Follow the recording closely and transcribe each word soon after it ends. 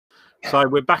So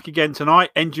we're back again tonight.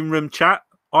 Engine room chat.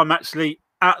 I'm actually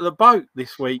at the boat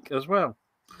this week as well.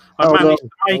 I managed to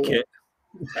make it.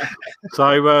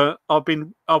 So I've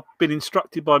been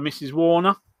instructed by Mrs.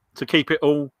 Warner to keep it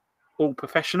all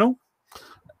professional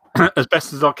as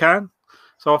best as I can.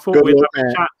 So I thought we'd have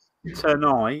a chat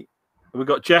tonight. We've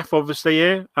got Jeff obviously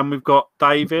here, and we've got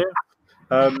Dave here.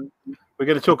 We're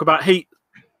going to talk about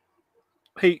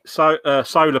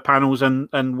solar panels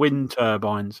and wind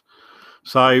turbines.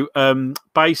 So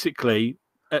basically,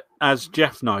 as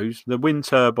Jeff knows, the wind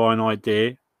turbine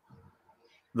idea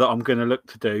that I'm going to look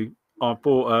to do, I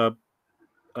bought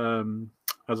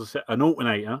as I said, an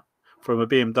alternator from a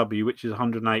BMW, which is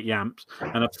 180 amps,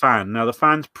 and a fan. Now the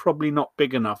fan's probably not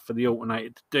big enough for the alternator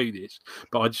to do this,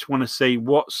 but I just want to see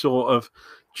what sort of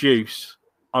juice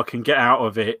I can get out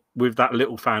of it with that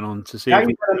little fan on to see. How are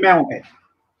you going to mount it?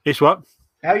 It's what?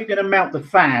 How are you going to mount the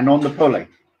fan on the pulley?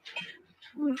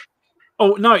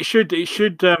 Oh no, it should.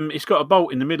 It's got a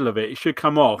bolt in the middle of it. It should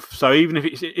come off. So even if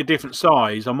it's a different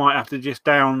size, I might have to just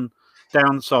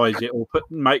downsize it or put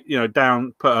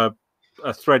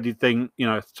a threaded thing,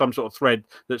 some sort of thread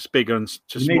that's bigger and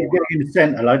just. You need to get it in the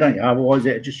centre, though, don't you? Otherwise,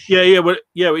 it just. Well,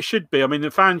 it should be. I mean,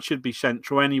 the fan should be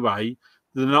central anyway.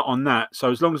 The nut on that. So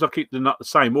as long as I keep the nut the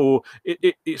same, or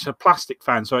it's a plastic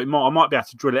fan, so I might be able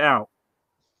to drill it out.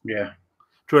 Yeah.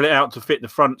 Drill it out to fit the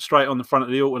front straight on the front of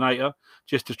the alternator,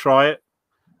 just to try it.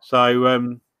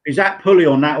 So is that pulley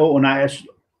on that alternator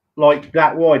like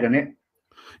that wide, isn't it?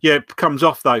 Yeah, it comes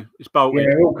off though. It's bolted.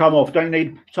 Yeah, it'll come off. Don't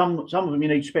need some of them. You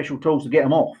need special tools to get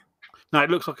them off. No,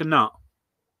 it looks like a nut.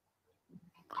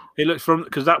 It looks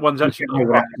because that one's actually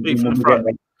from the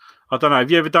front. I don't know.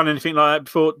 Have you ever done anything like that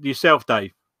before yourself,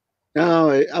 Dave?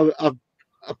 No, I've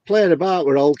played about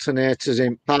with alternators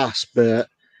in past, but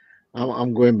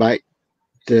I'm going back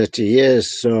 30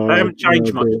 years, so they haven't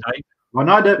changed much, Dave. I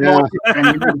know that the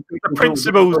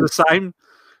principle's the same.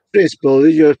 Principle,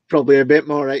 you're probably a bit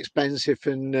more expensive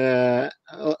and a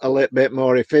little bit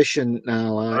more efficient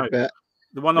now. Like, but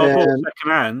the one I bought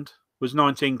second hand was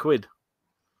 19 quid.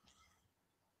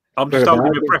 I'm just told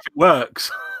if it works.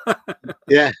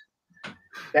 Yeah,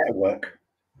 that'll work.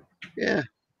 Yeah.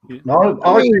 No,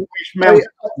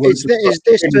 is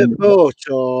this a boat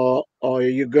or are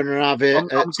you going to have it? I'm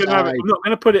not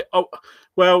going to put it. Oh,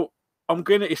 well, I'm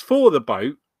going to. It's for the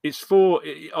boat. It's for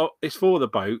the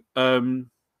boat.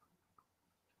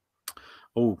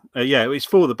 It's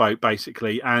for the boat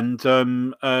basically, and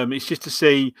it's just to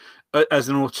see as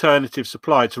an alternative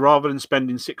supply to rather than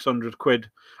spending 600 quid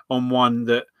on one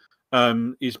that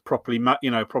is properly made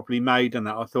and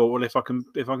that. I thought, well, if I can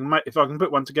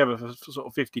put one together for sort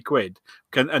of 50 quid,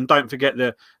 and don't forget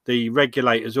the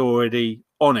regulator's already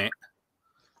on it.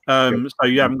 So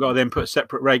you haven't got to then put a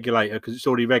separate regulator because it's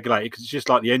already regulated, because it's just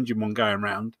like the engine one going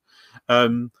around.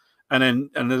 And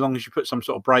as long as you put some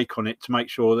sort of brake on it to make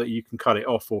sure that you can cut it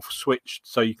off or switch,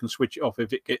 so you can switch it off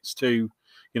if it gets too,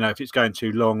 if it's going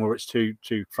too long or it's too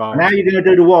far. Now you're going to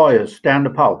do the wires down the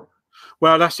pole.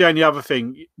 Well, that's the only other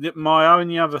thing. My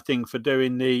only other thing for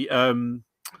doing the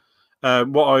for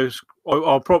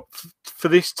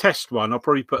this test one, I'll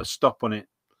probably put a stop on it.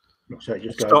 So it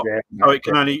just stop. So it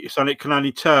can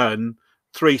only turn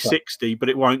 360, but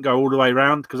it won't go all the way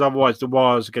around, because otherwise the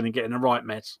wires are going to get in a right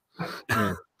mess.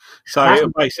 Yeah. So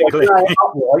basically,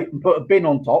 upright and put a bin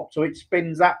on top so it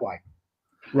spins that way,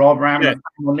 rather than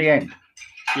on the end.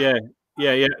 Yeah.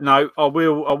 No, I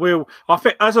will. I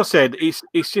think, as I said,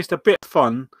 it's just a bit of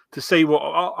fun to see what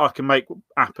I can make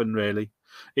happen. Really,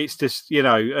 it's just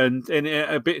and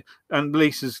a bit. And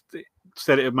Lisa's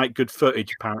said it would make good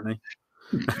footage, apparently.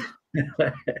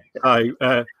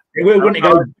 It will when it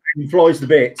goes and flies the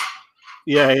bits.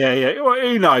 Yeah. Well,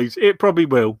 who knows? It probably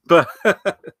will, but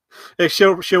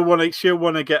she'll want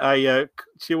to get a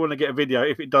video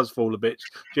if it does fall a bit.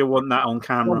 She'll want that on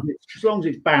camera. As long as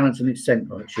it's balanced and it's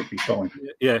central, it should be fine.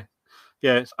 Yeah.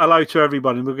 Hello to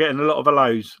everybody. We're getting a lot of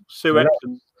hellos. Sue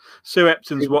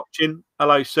Epton's watching.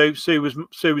 Hello, Sue. Sue was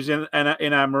in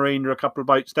our marina a couple of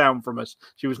boats down from us.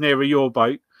 She was nearer your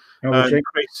boat.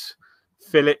 Chris,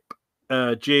 Philip,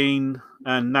 Jean,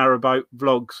 and Narrowboat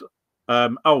Vlogs.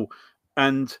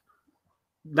 And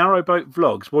Narrowboat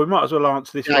Vlogs. Well, we might as well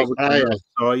answer this. Sorry,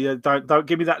 don't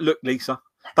give me that look, Lisa.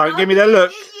 Don't give me that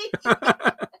look.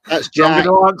 That's Jack.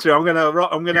 I'm going to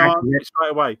answer it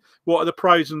straight away. What are the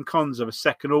pros and cons of a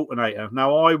second alternator?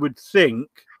 Now, I would think,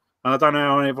 and I don't know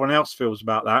how everyone else feels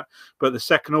about that, but the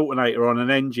second alternator on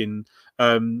an engine,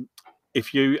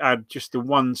 if you add just the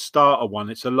one starter one,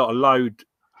 it's a lot of load,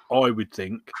 I would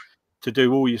think, to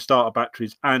do all your starter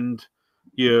batteries and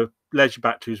your leisure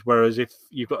batteries. Whereas if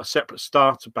you've got a separate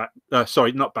starter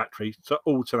sorry, not battery, so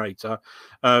alternator,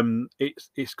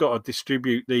 it's got to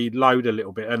distribute the load a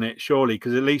little bit, and it surely,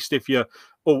 because at least if your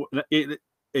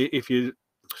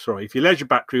leisure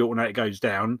battery alternator goes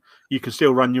down, you can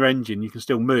still run your engine, you can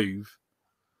still move.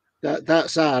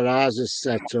 That's how ours is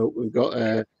set up. We've got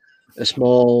a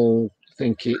small, I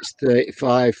think it's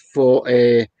 35,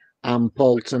 40 amp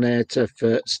alternator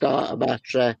for starter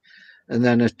battery, and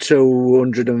then a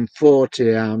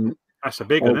 240 amp That's a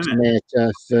big one, isn't it?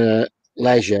 alternator for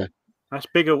leisure. That's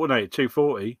big alternator,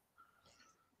 240.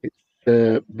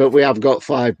 But we have got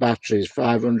 5 batteries,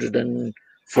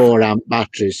 504 amp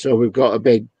batteries, so we've got a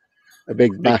big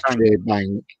battery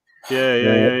bank.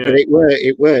 Yeah. But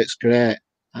it works great.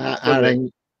 I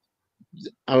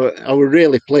was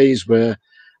really pleased with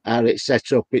how it's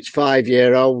set up. It's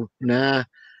 5-year-old now,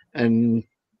 and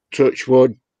touch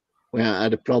wood, we haven't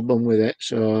had a problem with it.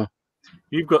 So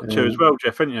you've got 2 as well,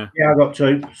 Jeff, haven't you? Yeah, I've got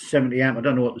 2 70 amp. I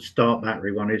don't know what the start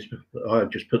battery one is, but I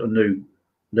just put a new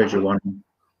leisure one in.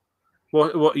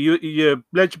 What your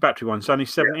leisure battery one's only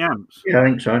 70 amps? Yeah, I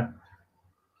think so.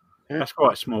 That's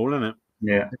quite small, isn't it?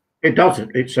 Yeah, it does.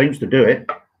 It seems to do it.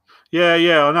 Yeah,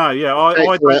 I know. Yeah, I takes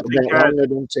a don't little think bit longer,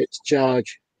 doesn't it, to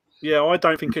charge? Yeah, I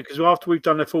don't think it, because after we've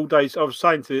done a full day's, I was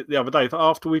saying to the other day,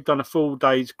 after we've done a full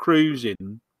day's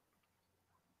cruising,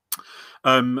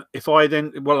 if I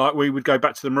then, well, like we would go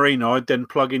back to the marina, I'd then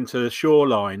plug into the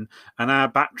shoreline, and our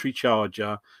battery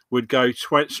charger would go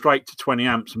straight to 20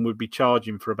 amps and would be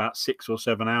charging for about 6 or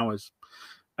 7 hours,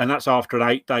 and that's after an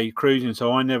 8-day cruising.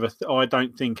 So I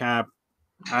don't think our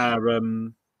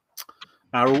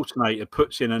alternator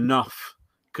puts in enough,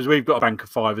 because we've got a bank of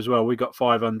 5 as well. We've got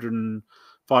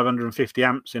 550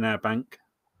 amps in our bank,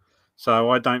 so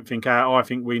I don't think I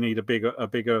think we need a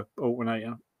bigger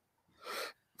alternator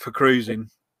for cruising.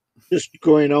 Just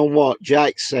going on what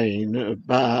Jack's saying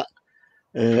about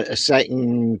a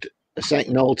second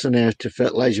alternator for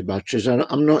leisure batteries, and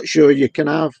I'm not sure you can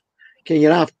have. Can you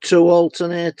have 2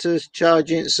 alternators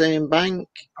charging the same bank?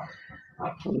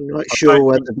 I'm not sure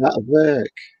whether that'll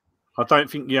work. I don't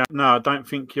think you have, no, I don't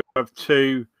think you have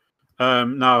 2.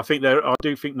 No, I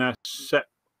do think they're set.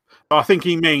 I think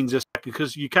he means a second,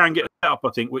 because you can get a setup, I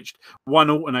think, which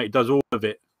one alternator does all of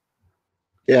it.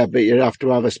 Yeah, but you'd have to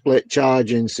have a split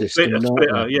charging system.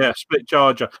 Split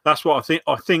charger. That's what I think.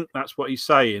 I think that's what he's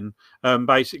saying.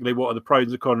 Basically, what are the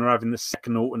pros and cons of having the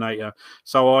second alternator?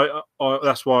 So I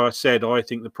that's why I said I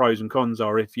think the pros and cons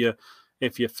are, if you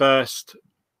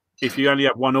only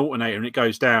have one alternator and it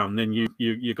goes down, then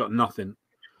you got nothing.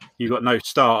 You got no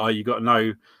starter. You got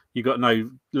no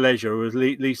leisure. Or at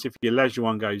least if your leisure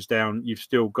one goes down, you've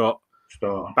still got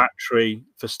battery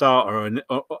for starter,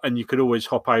 and you could always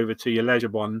hop over to your leisure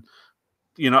one,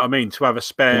 you know what I mean, to have a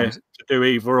spare to do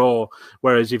either or.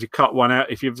 Whereas if you cut one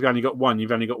out, if you've only got one,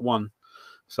 you've only got one.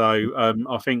 So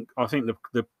I think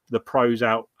the pros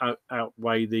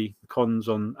outweigh the cons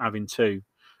on having 2,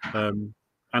 and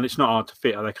it's not hard to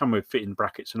fit. They come with fitting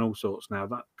brackets and all sorts now.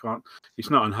 It's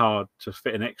not hard to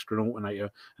fit an extra alternator,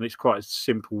 and it's quite a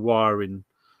simple wiring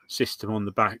system on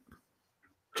the back.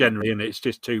 Generally, and it's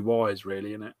just 2 wires,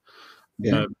 really, isn't it?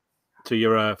 Yeah. To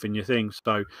your earth and your things.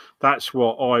 So that's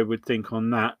what I would think on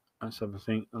that. Let's have a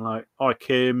think. Like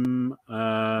Kim,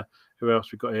 who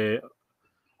else we got here?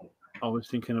 I was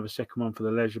thinking of a second one for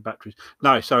the leisure batteries.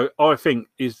 No, so I think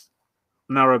is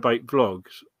Narrowbait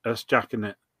Vlogs. That's Jack, isn't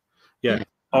it? Yeah.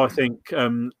 I think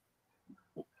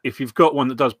if you've got one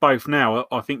that does both now,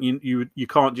 I think you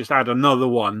can't just add another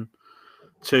one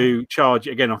to charge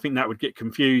it again. I think that would get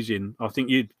confusing. I think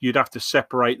you'd have to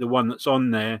separate the one that's on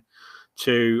there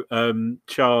to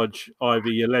charge either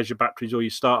your leisure batteries or your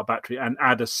starter battery, and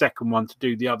add a second one to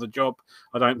do the other job.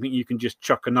 I don't think you can just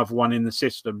chuck another one in the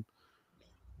system.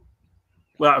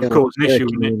 Well, that would cause an issue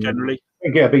in it generally. I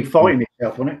think it'll be fighting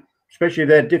itself, won't it? Especially if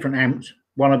they're different amps.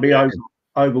 One will be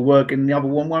overworking, the other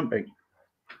one won't be.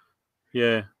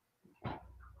 Yeah.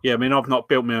 I mean, I've not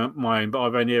built my own, but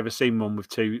I've only ever seen one with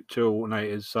two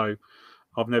alternators, so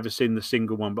I've never seen the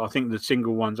single one. But I think the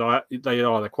single ones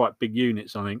they're quite big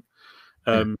units. I think.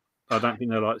 I don't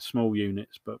think they're like small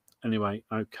units, but anyway,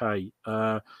 okay.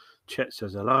 Chet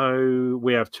says hello.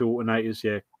 We have 2 alternators.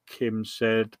 Yeah, Kim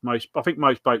said I think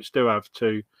most boats do have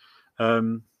 2.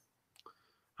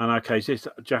 And okay, so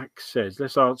Jack says,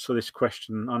 let's answer this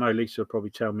question. I know Lisa will probably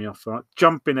tell me off. Right?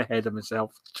 Jumping ahead of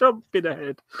myself. Jumping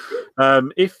ahead.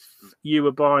 If you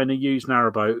were buying a used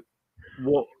narrowboat,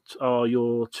 what are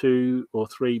your 2 or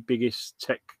 3 biggest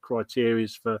tech criteria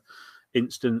for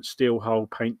instance, steel hull,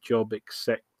 paint job,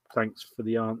 except? Thanks for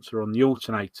the answer on the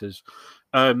alternators.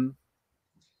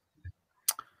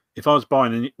 If I was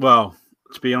buying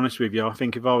to be honest with you, I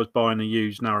think if I was buying a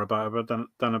used narrowboat, I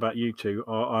don't know about you two,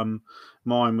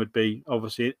 mine would be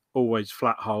obviously always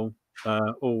flat hull,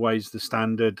 always the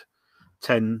standard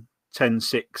 10-6.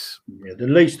 Yeah, the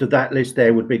least of that list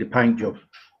there would be the paint jobs.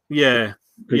 Yeah,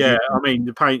 yeah. I mean,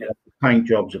 the paint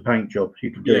jobs are paint jobs.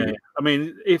 You can do. Yeah, I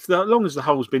mean, as long as the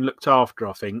hull's been looked after,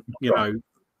 I think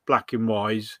black and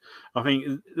wise. I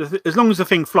think as long as the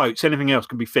thing floats, anything else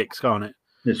can be fixed, can't it?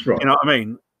 That's right. You know what I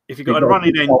mean? If you've got a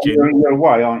running engine, you're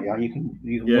away, aren't you?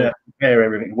 You can repair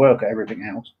everything, work at everything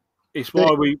else. It's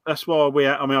why that's why we.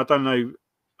 I mean, I don't know,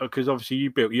 because obviously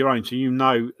you built your own, so you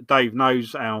know. Dave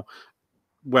knows how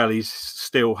well his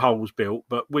steel hulls built,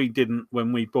 but we didn't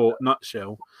when we bought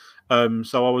Nutshell.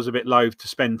 So I was a bit loath to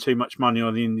spend too much money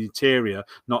on the interior,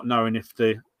 not knowing if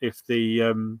the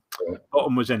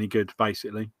bottom was any good,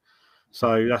 basically.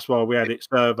 So that's why we had it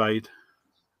surveyed.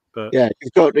 But yeah,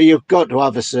 you've got to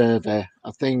have a survey.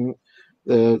 I think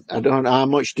I don't know how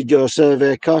much did your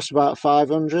survey cost? About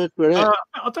 500, were it?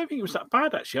 I don't think it was that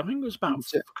bad actually. I think it was about,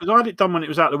 because I had it done when it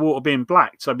was out of the water being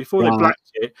blacked. So before they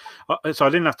blacked it, so I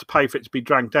didn't have to pay for it to be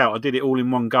dragged out. I did it all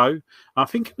in one go. I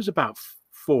think it was about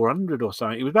 400 or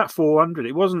something. It was about 400.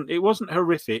 It wasn't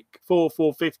horrific.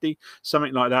 450,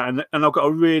 something like that. And I've got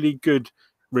a really good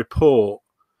report.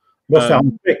 What's that on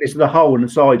the thickness of the hole and the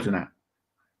sides and that?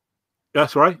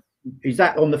 That's right. Is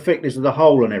that on the thickness of the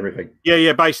hole and everything?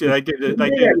 Yeah. Basically, they did.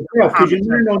 Because your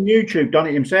man on YouTube done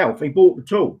it himself. He bought the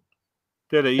tool.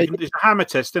 Did he? It's a hammer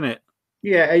test, isn't it?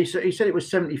 Yeah, he said it was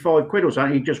 75 quid or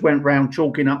something. He just went round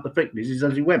chalking up the thicknesses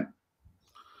as he went.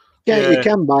 Yeah, you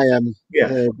can buy them.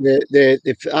 Yeah,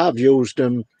 I've used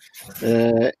them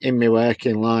in my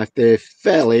working life. They're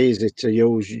fairly easy to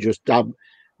use. You just dab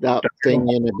that thing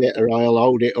in a bit of oil,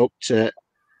 hold it up to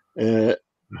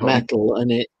metal,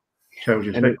 and it tells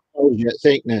you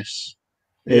thickness.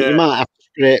 Yeah. You might have to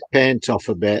scrape paint off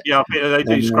a bit. Yeah, I think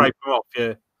they do scrape them off.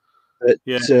 Yeah,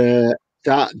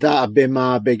 but that'd be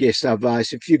my biggest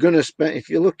advice. If you're gonna spend, if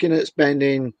you're looking at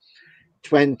spending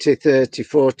 20, 30,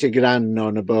 40 grand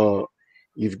on a boat,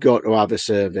 you've got to have a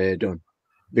survey done,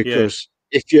 because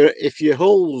if your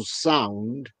hull's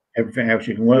sound, everything else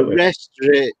you can work with. The rest of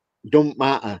it don't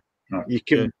matter. No. You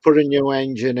can put a new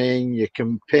engine in, you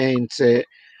can paint it.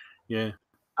 Yeah,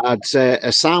 I'd say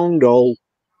a sound hull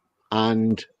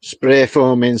and spray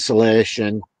foam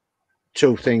insulation,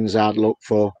 two things I'd look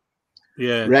for.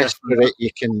 Yeah, rest definitely. Of it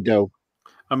you can do.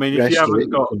 I mean, if you haven't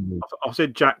got, I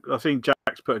said Jack. I think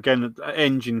Jack's put again an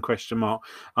engine question mark.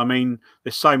 I mean,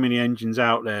 there's so many engines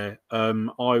out there.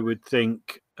 I would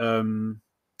think.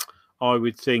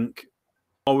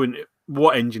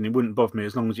 What engine, it wouldn't bother me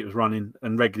as long as it was running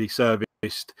and regularly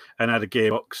serviced and had a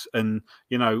gearbox, and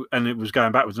and it was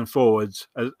going backwards and forwards,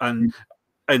 and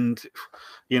and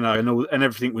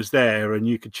everything was there, and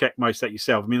you could check most of that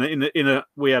yourself. I mean,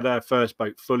 we had our first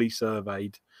boat fully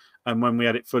surveyed. And when we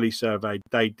had it fully surveyed,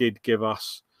 they did give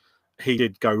us. He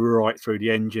did go right through the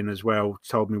engine as well.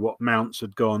 Told me what mounts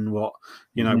had gone, what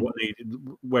what needed,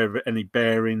 where any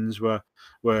bearings were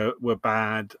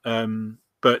bad.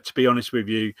 But to be honest with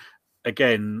you,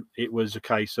 again, it was a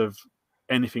case of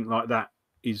anything like that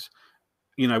is,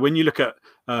 when you look at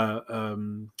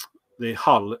the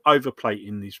hull,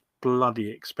 overplating is bloody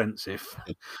expensive.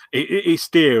 It's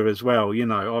dear as well.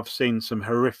 I've seen some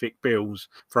horrific bills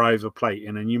for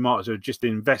overplating, and you might as well just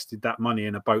invested that money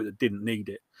in a boat that didn't need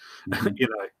it.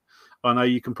 I know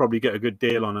you can probably get a good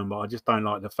deal on them, but I just don't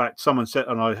like the fact someone said,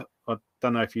 and I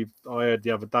don't know if I heard the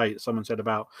other day that someone said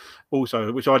about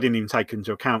also, which I didn't even take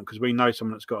into account, because we know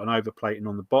someone that's got an overplating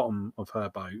on the bottom of her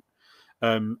boat,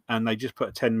 and they just put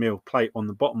a 10mm plate on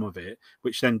the bottom of it,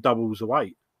 which then doubles the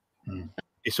weight.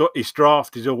 Its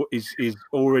draft is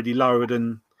already lower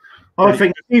than. I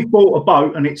think if you've bought a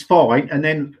boat and it's fine, and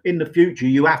then in the future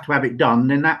you have to have it done,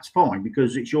 then that's fine,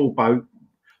 because it's your boat.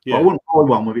 Yeah. I wouldn't buy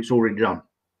one if it's already done.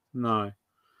 No.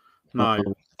 I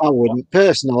wouldn't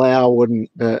personally. I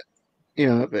wouldn't, but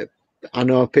but I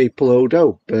know people who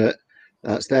do, but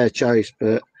that's their choice.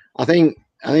 But I think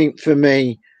for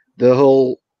me, the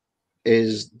hull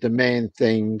is the main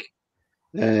thing,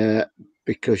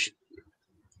 because.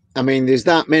 I mean, there's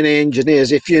that many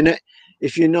engineers. If you're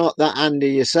not that handy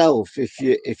yourself,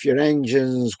 if your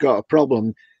engine's got a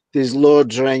problem, there's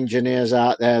loads of engineers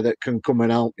out there that can come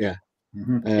and help you.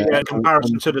 In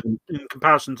comparison to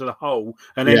the whole,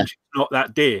 an engine's not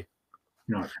that dear.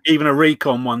 No. Even a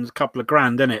recon one's a couple of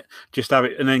grand, isn't it? Just have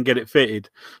it and then get it fitted.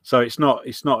 So it's not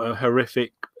a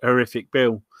horrific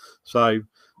bill. So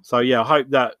yeah, I hope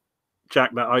that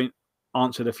Jack, that I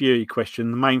answered a few of your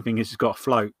questions. The main thing is it's got a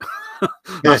float.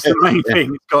 That's the main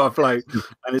thing. It's got a float,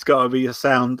 and it's got to be a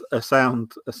sound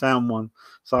one.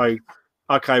 So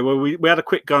Okay, well, we had a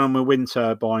quick go on the wind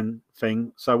turbine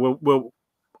thing, so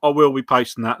I will be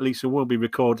posting that. Lisa will be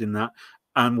recording that,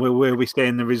 and we'll be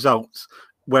seeing the results,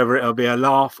 whether it'll be a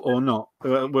laugh or not.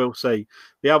 We'll see.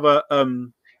 The other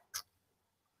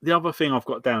thing I've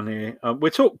got down here,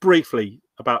 we'll talk briefly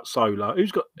about solar.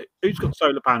 Who's got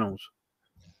solar panels?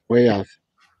 We have.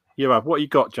 You have. What you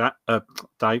got, Jack?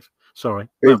 Dave? Sorry,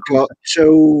 We've got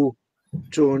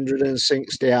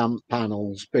 260 amp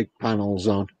panels, big panels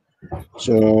on.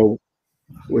 So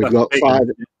we've That's got big,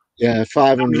 500.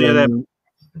 How many of them?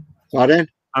 Pardon?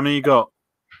 How many you got?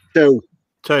 Two.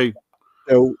 Two.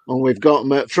 And we've got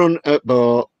them at front at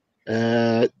boat.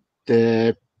 The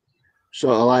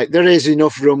sort of like there is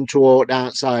enough room to walk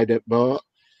outside at boat,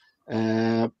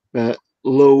 but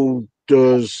Lou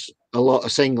does a lot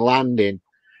of single landing.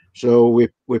 So we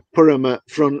put them at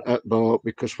front at boat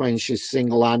because when she's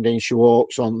single landing, she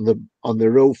walks on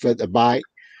the roof at the bike.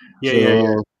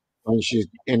 Yeah. When she's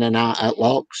in and out at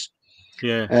locks.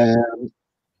 Yeah.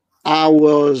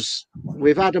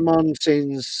 We've had them on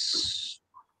since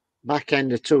back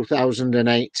end of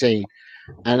 2018,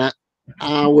 and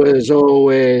I was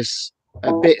always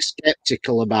a bit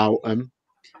skeptical about them.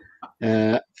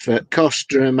 For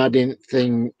Costrum, I didn't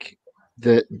think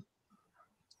that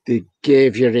they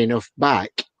gave you enough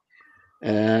back,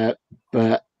 but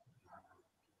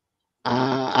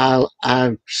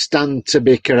I stand to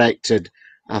be corrected.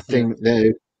 I think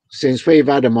since we've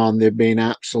had them on, they've been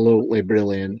absolutely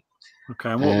brilliant. Okay,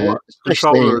 and what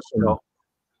controller has got?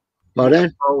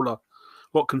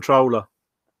 What controller?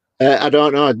 I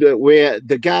don't know.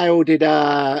 The guy who did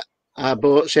our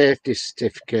boat safety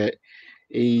certificate,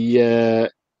 he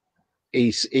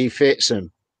fits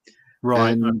them.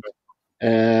 Right.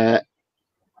 And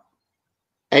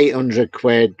 800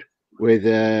 quid with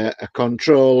a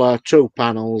controller, 2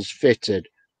 panels fitted,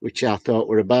 which I thought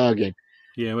were a bargain.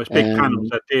 Yeah, well, it's big panels.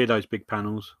 I dear those big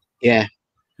panels. Yeah.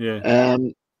 Yeah.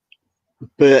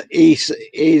 But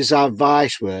his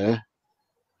advice were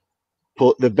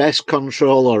put the best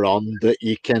controller on that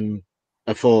you can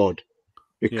afford,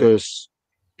 because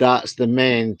that's the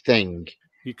main thing.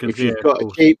 If you've got a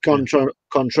cheap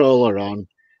controller on,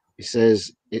 he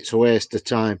says it's a waste of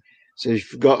time. So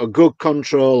if you've got a good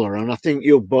controller on, I think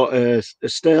you bought a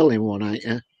Sterling one, ain't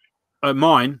you?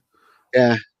 Mine?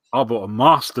 Yeah. I bought a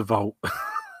Master Volt.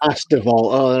 Master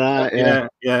Volt, oh right,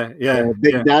 yeah.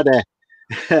 Big Daddy.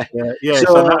 So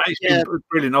it's been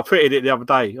brilliant. I fitted it the other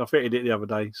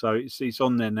day. So it's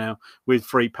on there now with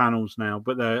 3 panels now.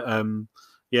 But I've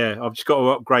just got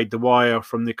to upgrade the wire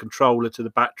from the controller to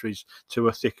the batteries to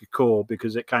a thicker core,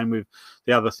 because it came with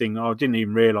the other thing. I didn't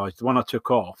even realise the one I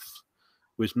took off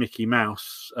was Mickey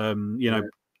Mouse.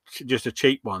 Just a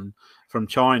cheap one from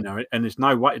China, and there's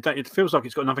no way. It feels like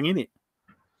it's got nothing in it.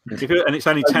 And it's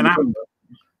only 10 amp.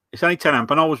 It's only 10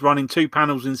 amp, and I was running 2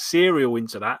 panels in serial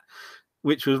into that,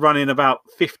 which was running about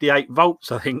 58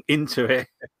 volts, I think, into it.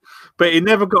 But it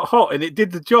never got hot, and it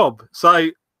did the job. So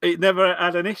it never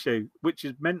had an issue, which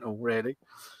is mental, really.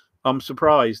 I'm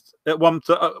surprised. At one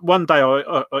day,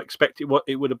 I expected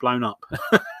it would have blown up.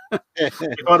 If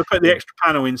I'd have put the extra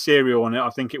panel in serial on it,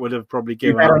 I think it would have probably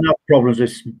given up. You've had enough problems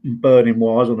with burning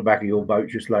wires on the back of your boat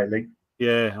just lately.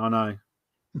 Yeah, I know.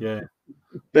 Yeah.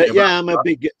 But I'm a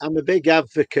big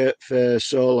advocate for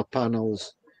solar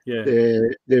panels. Yeah.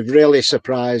 They've really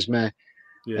surprised me.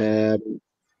 Yeah.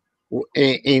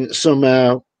 In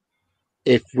summer,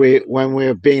 when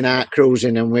we've been out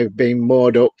cruising and we've been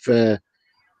moored up for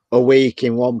a week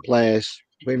in one place,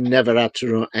 we've never had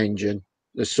to run engine.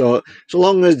 So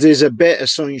long as there's a bit of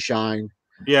sunshine,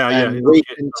 and we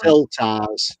can tilt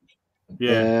ours.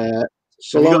 Yeah.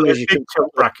 So long as you big can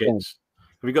tilt brackets.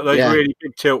 Have you got those really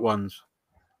big tilt ones?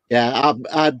 Yeah,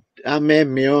 I made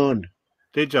my own.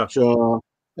 Did you? So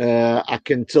I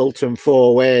can tilt them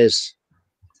 4 ways.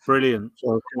 Brilliant.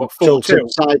 So I can full tilt them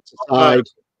side to side.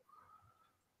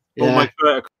 Almost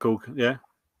vertical. Yeah.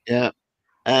 Yeah.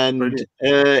 And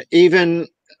even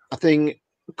I think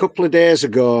a couple of days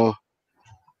ago,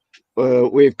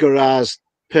 we've got ours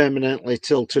permanently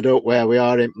tilted up where we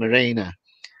are in Marina,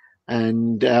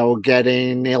 and we're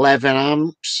getting 11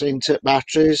 amps into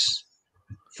batteries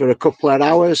for a couple of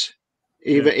hours,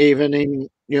 even in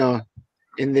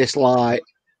in this light.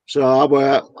 So I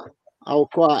was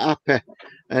quite happy,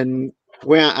 and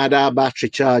we haven't had our battery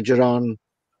charger on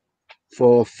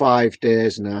for 5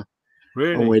 days now.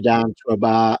 Really? And we're down to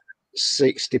about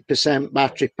 60%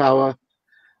 battery power.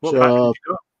 What battery you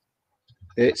got?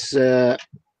 It's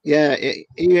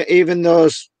even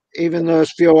those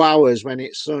few hours when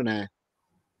it's sunny,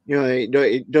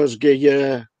 it does give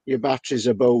you your batteries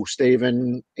a boost,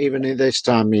 even in this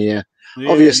time of year. Yeah.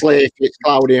 Obviously, if it's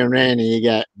cloudy and rainy, you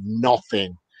get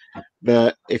nothing.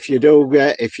 But if you do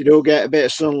get a bit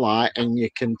of sunlight and you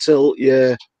can tilt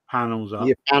your Panels up.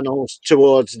 panels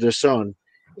towards the sun,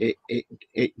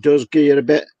 it does give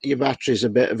your batteries a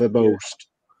bit of a boost.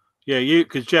 Yeah,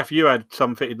 because Jeff, you had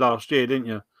some fitted last year, didn't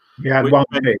you? Yeah, Which one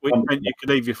meant you could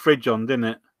leave your fridge on, didn't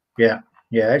it? Yeah,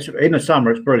 yeah. It's, in the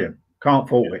summer, it's brilliant. Can't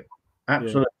fault it.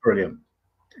 Absolutely brilliant.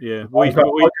 Yeah,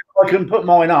 I can put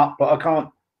mine up, but I can't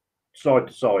side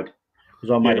to side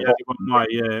because I made a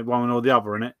box. one or the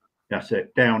other in it. That's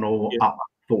it, down or up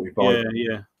 45.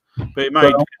 Yeah. But it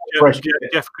made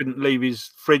Jeff couldn't leave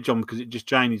his fridge on because it just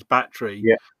drained his battery.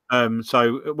 Yeah.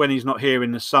 So when he's not here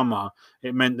in the summer,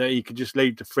 it meant that he could just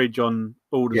leave the fridge on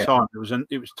all the time.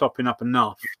 It was topping up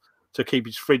enough to keep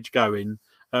his fridge going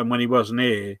when he wasn't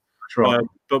here. That's right.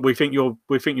 But we think your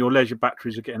leisure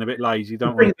batteries are getting a bit lazy,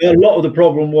 don't we? A lot of the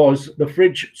problem was the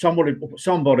fridge.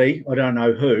 Somebody, I don't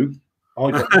know who,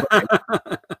 I got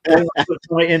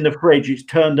put it in the fridge. It's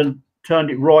turned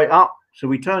it right up. So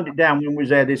we turned it down when we was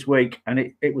there this week, and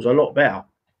it was a lot better.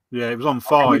 Yeah, it was on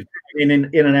 5. In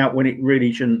and out when it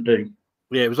really shouldn't do.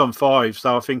 Yeah, it was on 5.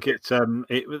 So I think it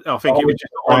was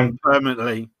just on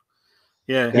permanently.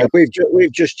 Yeah.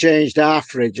 We've just changed our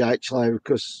fridge actually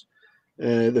because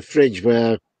the fridge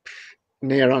were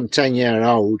near on 10-year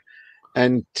old,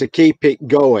 and to keep it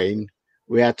going,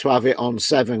 we had to have it on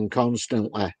 7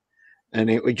 constantly, and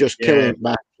it was just killing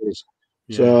batteries.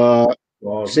 Yeah. So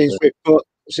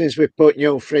since we put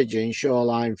new fridge in,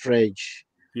 Shoreline fridge,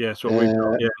 that's what we've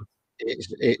got.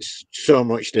 It's so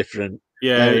much different.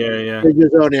 Yeah. It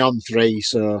was only on 3,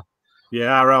 so.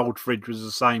 Yeah, our old fridge was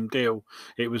the same deal.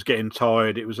 It was getting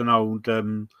tired. It was an old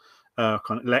kind of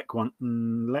Lec one.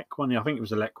 Yeah, I think it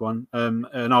was a Lec one.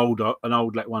 An old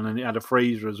Lec one, and it had a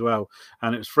freezer as well,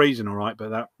 and it was freezing all right.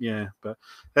 But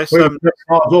that's we was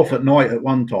off at night at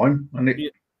one time, and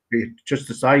it just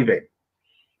to save it.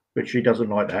 But she doesn't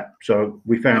like that, so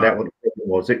we found out what the problem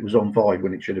was. It was on 5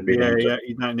 when it should have been. Yeah,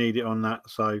 you don't need it on that.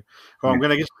 So I'm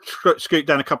going to just scoot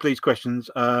down a couple of these questions.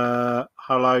 Hi,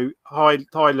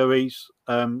 Louise.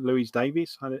 Louise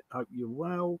Davies. I hope you're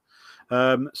well.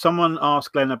 Someone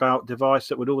asked Glenn about device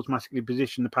that would automatically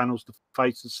position the panels to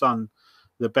face the sun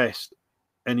the best.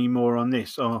 Any more on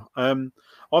this? I've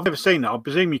never seen that. I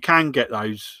presume you can get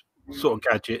those sort of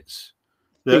gadgets.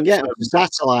 You can get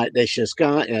satellite dishes,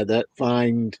 can't you? That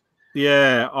find.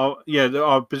 Yeah,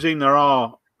 I presume there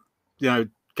are,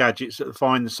 gadgets that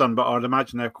find the sun, but I'd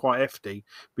imagine they're quite hefty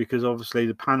because obviously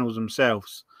the panels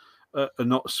themselves are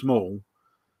not small.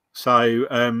 So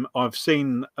I've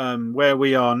seen where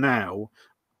we are now,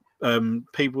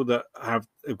 people that have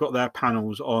got their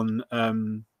panels on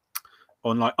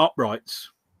like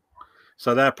uprights.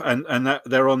 So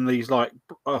they're on these, like,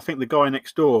 I think the guy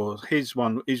next door, he's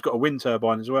got a wind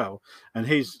turbine as well, and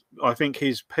I think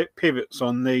his pivots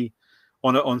on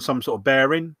some sort of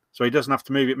bearing, so he doesn't have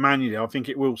to move it manually. I think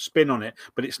it will spin on it,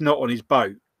 but it's not on his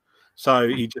boat, so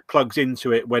he just plugs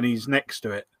into it when he's next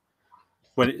to it.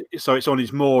 So it's on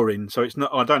his mooring, so it's not.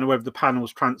 I don't know whether the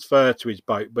panels transfer to his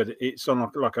boat, but it's on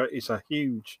it's a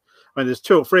huge. I mean, there's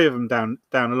 2 or 3 of them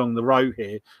down along the row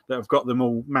here that have got them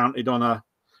all mounted on a.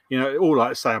 All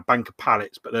like say a bank of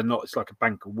pallets, but they're not. It's like a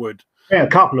bank of wood. Yeah, a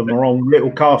couple of them are on little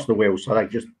caster wheels, so they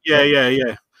just. Yeah.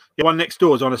 The one next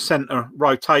door is on a center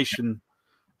rotation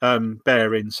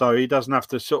bearing, so he doesn't have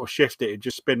to sort of shift it; it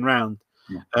just spin round.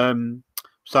 Yeah.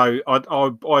 So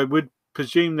I would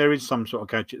presume there is some sort of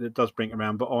gadget that does bring it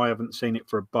around, but I haven't seen it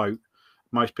for a boat.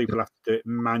 Most people have to do it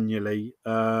manually.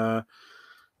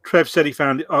 Trev said he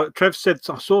found it. I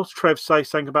saw Trev say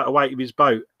something about the weight of his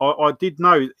boat. I did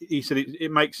know. He said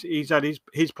it makes. He's had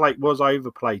his plate was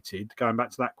overplated. Going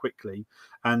back to that quickly,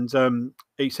 and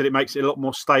he said it makes it a lot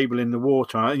more stable in the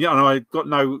water. And I got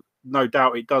no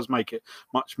doubt it does make it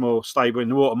much more stable in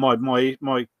the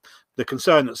water. The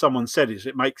concern that someone said is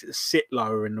it makes it sit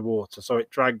lower in the water, so it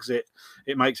drags it.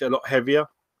 It makes it a lot heavier.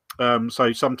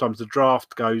 So sometimes the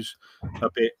draft goes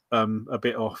a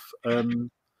bit off.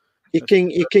 You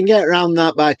can get around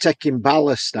that by taking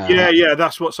ballast out. Yeah,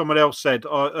 that's what someone else said.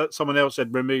 Someone else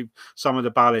said remove some of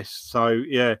the ballast. So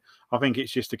yeah, I think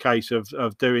it's just a case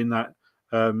of doing that.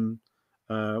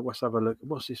 Let's have a look.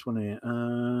 What's this one here?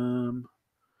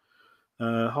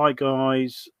 Hi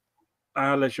guys.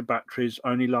 Our leisure batteries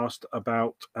only last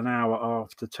about an hour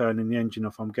after turning the engine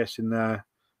off. I'm guessing they're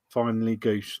finally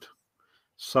goosed.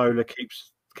 Solar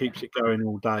keeps it going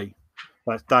all day.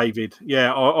 That's David.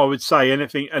 Yeah, I would say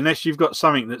anything, unless you've got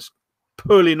something that's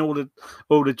pulling all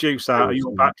the juice out of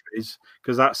your batteries,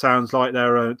 because that sounds like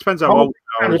they're. Depends how old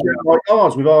they are. Sounds a bit like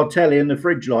ours with our telly in the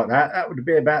fridge like that. That would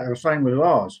be about the same with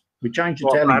ours. We changed the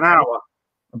telly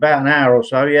about an hour or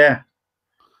so, yeah.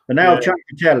 But now I've changed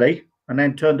the telly and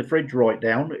then turned the fridge right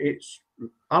down. It's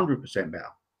 100% better.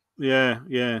 Yeah,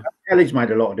 yeah. That telly's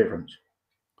made a lot of difference.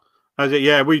 Has it?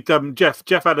 Yeah, we Jeff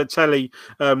had a telly.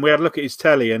 We had a look at his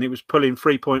telly, and it was pulling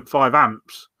 3.5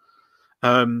 amps.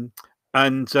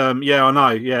 Yeah, I know.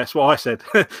 Yeah, that's what I said.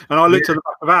 And I looked at the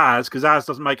back of ours, because ours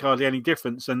doesn't make hardly any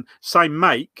difference. And same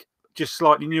make, just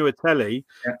slightly newer telly,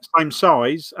 same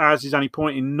size. Ours is only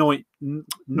pointing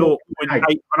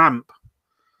 0.8 amp.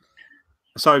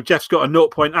 So Jeff's got a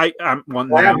 0.8 amp one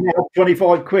now.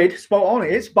 25 quid, spot on.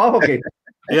 It's bargain.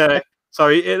 Yeah. So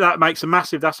that makes a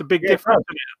massive. That's a big difference.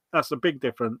 Isn't it? That's a big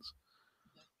difference.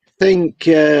 I think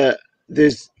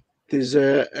there's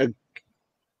a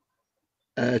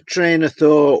train of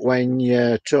thought when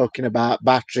you're talking about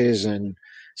batteries and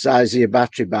size of your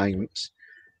battery banks,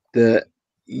 that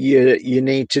you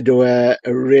need to do a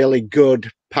really good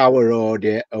power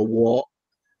audit of what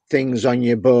things on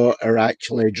your boat are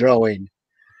actually drawing.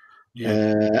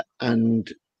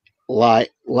 And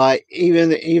like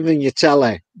even your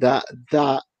telly, that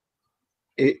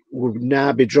it would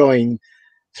now be drawing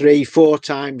 3-4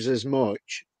 times as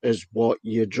much as what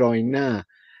you're drawing now.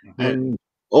 And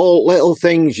all little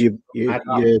things, your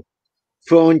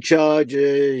phone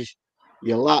chargers,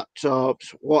 your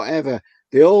laptops, whatever,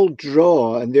 they all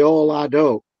draw and they all add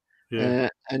up.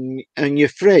 And your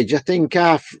fridge, I think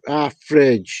our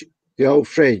fridge, the old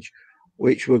fridge,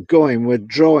 which we're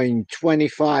drawing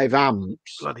 25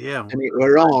 amps. Bloody hell. And it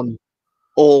were on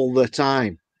all the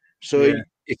time. So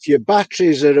if your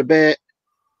batteries are a bit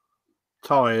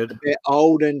tired, a bit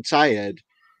old and tired,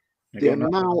 the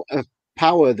amount of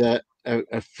power that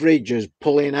a fridge is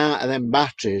pulling out of them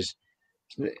batteries,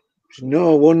 it's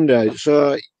no wonder.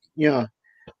 So,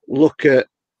 look at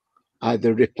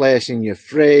either replacing your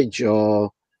fridge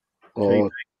or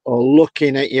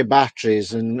looking at your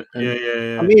batteries. And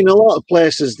I mean, a lot of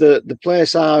places, the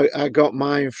place I got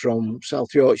mine from,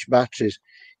 South Yorkshire Batteries,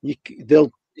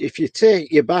 if you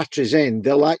take your batteries in,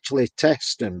 they'll actually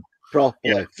test them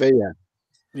properly for you.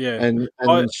 And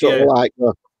sort of like,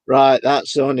 right,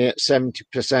 that's only at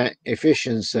 70%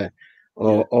 efficiency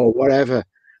or whatever.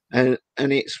 And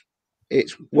it's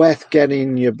worth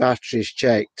getting your batteries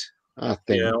checked, I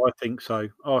think. Yeah, I think so.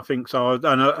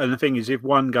 And the thing is, if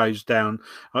one goes down,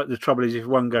 the trouble is, if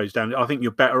one goes down, I think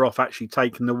you're better off actually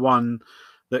taking the one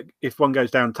that, if one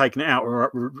goes down, taking it out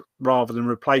rather than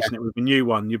replacing it with a new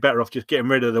one. You're better off just getting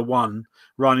rid of the one,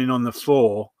 running on the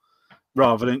 4,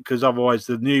 rather than, because otherwise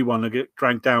the new one will get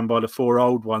dragged down by the 4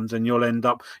 old ones, and you'll end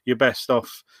up, you're best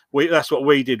off. That's what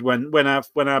we did when our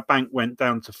bank went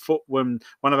down to foot, when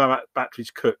one of our batteries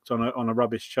cooked on a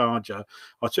rubbish charger.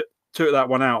 I took that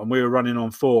one out, and we were running on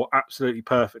 4 absolutely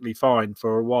perfectly fine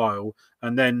for a while,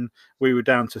 and then we were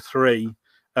down to 3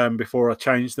 before I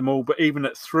changed them all. But even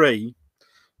at 3,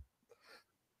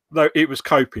 though, it was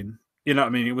coping. You know what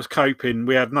I mean? It was coping.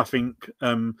 We had nothing.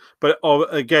 But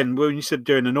again, when you said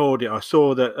doing an audit, I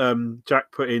saw that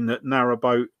Jack put in that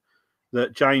narrowboat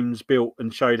that James built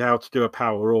and showed how to do a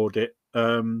power audit.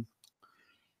 The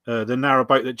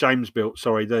narrowboat that James built,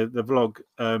 sorry, the vlog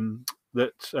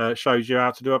that shows you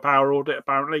how to do a power audit,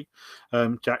 apparently.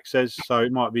 Jack says, so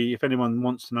it might be, if anyone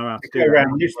wants to know how to do it. Go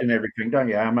around listing everything, don't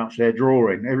you? How much they're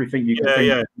drawing, everything you can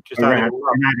think just add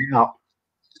it up.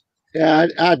 Yeah,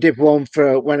 I did one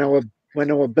for when I was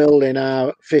building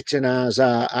fitting ours.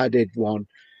 I did one.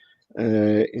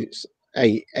 It's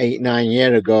 8-9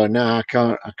 years ago now. I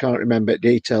can't remember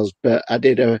details, but I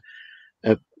did a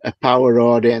power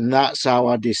audit, and that's how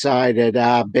I decided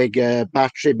how big a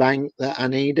battery bank that I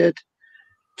needed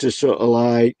to sort of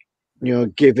like,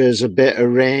 give us a bit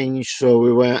of range, so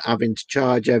we weren't having to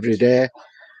charge every day.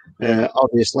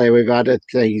 Obviously, we've added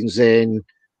things in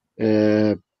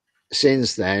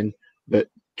since then, but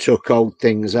took old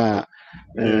things out.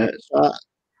 So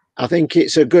I think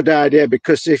it's a good idea,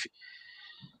 because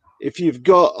if you've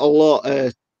got a lot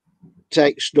of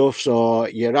tech stuffs, or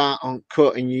you're out on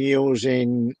cut and you're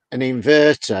using an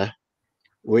inverter,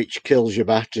 which kills your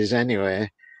batteries anyway,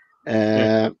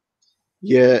 you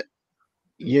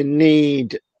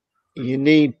need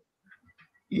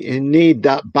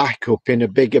that backup in a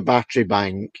bigger battery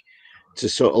bank to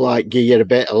sort of like give you a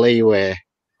bit of leeway.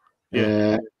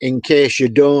 In case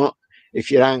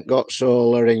if you haven't got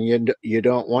solar and you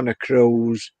don't want to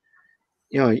cruise,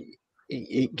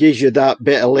 it gives you that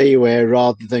bit of leeway,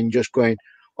 rather than just going,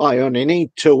 I only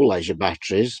need 2 leisure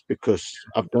batteries because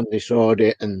I've done this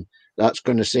audit and that's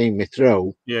going to see me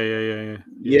through.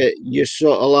 You're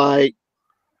sort of like,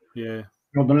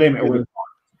 on the limit.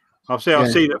 I've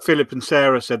seen that Philip and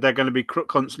Sarah said they're going to be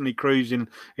constantly cruising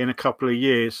in a couple of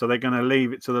years, so they're going to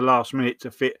leave it to the last minute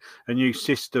to fit a new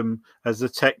system as the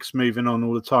tech's moving on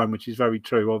all the time, which is very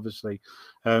true. Obviously,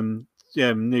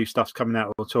 new stuff's coming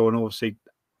out all the time, and obviously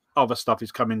other stuff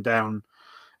is coming down.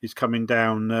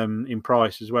 In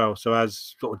price as well. So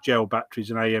as sort of gel batteries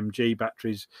and AMG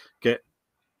batteries get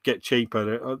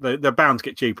cheaper, they're bound to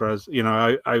get cheaper as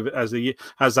as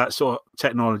that sort of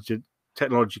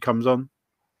technology comes on.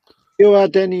 You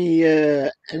had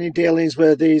any dealings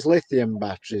with these lithium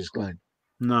batteries, Glenn?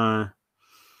 No.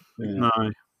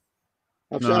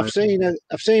 I've seen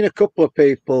a couple of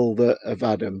people that have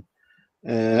had them,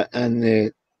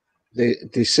 and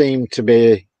they seem to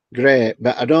be great,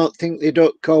 but I don't think they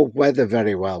do cold weather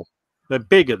very well. They're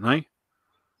big, aren't they?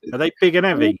 Are they big and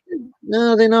heavy?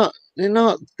 No, they're not. They're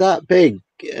not that big.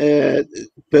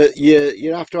 But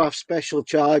you have to have special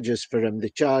chargers for them. They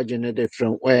charge in a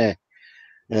different way.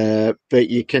 But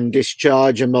you can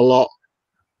discharge them a lot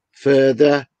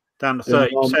further. Down to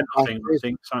 30%, I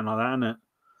think, something like that, isn't it?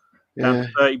 Down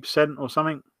to 30% or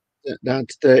something. Down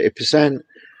to 30%.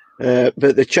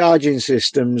 But the charging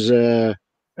systems are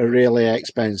really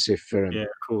expensive for them. Yeah, of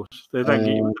course. They don't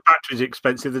get the battery's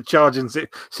expensive, the charging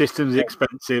system's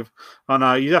expensive. I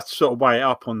know you have to sort of weigh it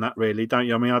up on that, really, don't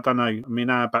you? I mean, I don't know. I mean,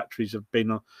 our batteries have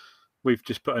been. We've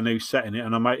just put a new set in it,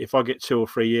 and if I get 2 or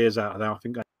 3 years out of that, I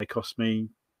think they cost me.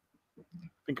 I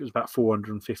think it was about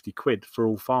 450 quid for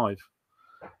all 5,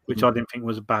 which I didn't think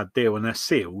was a bad deal. And they're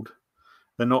sealed.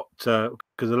 They're not because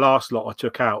the last lot I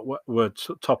took out were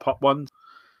top up ones,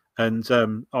 and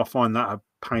I find that a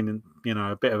pain and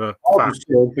a bit of a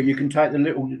sealed, but you can take the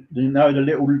little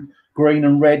green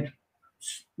and red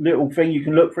little thing you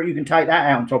can look for. You can take that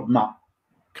out and top them up.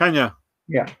 Can you?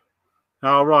 Yeah.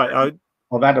 Oh right.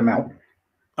 I've had them out.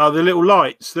 Oh, the little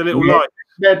lights. The little lights.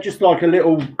 They're just like a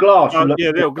little glass. Oh,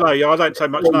 little glow. Yeah, I don't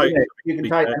take much note. You can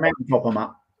take them out and top them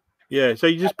up. Yeah, so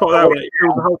you just put that on it,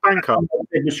 fills the whole bank up.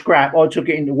 The scrap. I took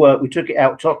it into work. We took it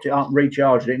out, topped it up, and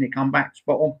recharged it, and it come back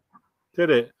spot on. Did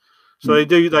it? So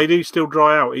they do still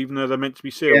dry out, even though they're meant to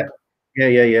be sealed.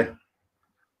 Yeah.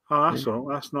 Oh, that's all.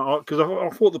 That's not because I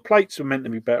thought the plates were meant to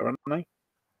be better, aren't they?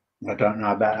 I don't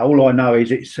know about that. All I know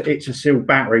is it's a sealed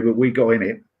battery, but we got in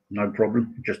it, no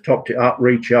problem. Just topped it up,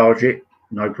 recharge it,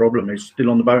 no problem. It's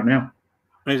still on the boat now.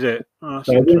 Is it? Oh,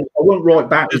 so I wouldn't write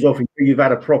batteries off until you've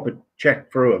had a proper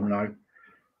check through them. No,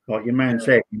 like your man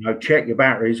said, check your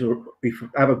batteries or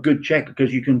have a good check,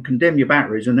 because you can condemn your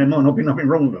batteries and there might not be nothing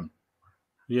wrong with them.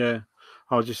 Yeah,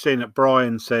 I was just seeing that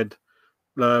Brian said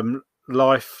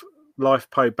LiFePo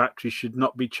batteries should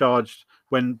not be charged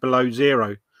when below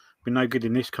 0. Be no good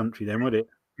in this country then, would it?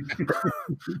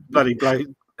 Bloody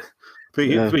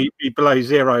be below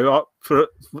 0 up through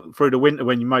the winter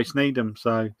when you most need them.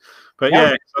 So, but you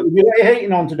got your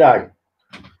heating on today.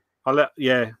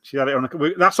 She had it on.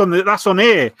 That's on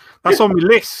here. That's on my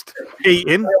list.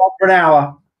 Heating for an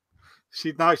hour.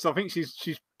 She's nice. I think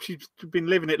she's been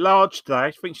living it large today.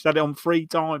 I think she's had it on 3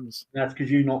 times. That's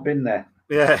because you've not been there.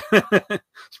 Yeah,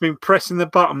 she's been pressing the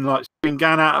button like she's been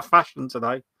going out of fashion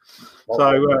today.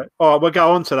 So, all right, we'll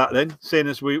go on to that then. Seeing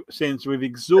as we've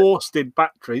exhausted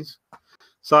batteries,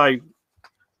 so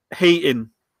heating.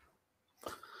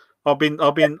 Our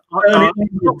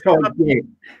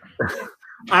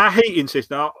heating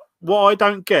system. What I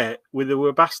don't get with the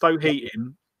Webasto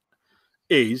heating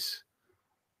is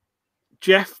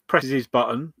Jeff presses his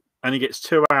button and he gets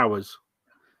 2 hours.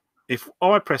 If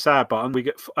I press our button, we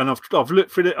get, and I've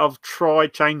looked through it, I've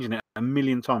tried changing it a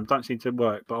million times, don't seem to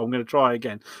work, but I'm going to try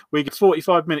again. We get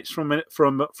 45 minutes from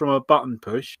a button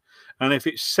push, and if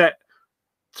it's set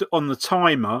on the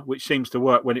timer, which seems to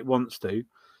work when it wants to,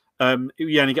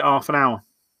 you only get half an hour.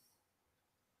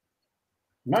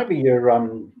 Maybe your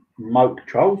remote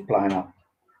control's playing up.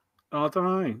 I don't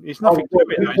know. It's nothing to it.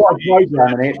 But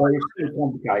it's too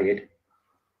complicated.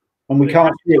 And we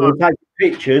can't see it. We're taking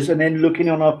pictures and then looking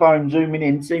on our phone, zooming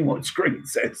in, seeing what the screen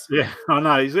says. Yeah, I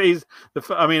know. The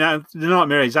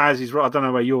nightmare is ours is right. I don't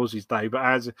know where yours is, Dave, but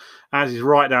ours is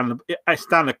right down it's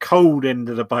down the cold end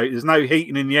of the boat. There's no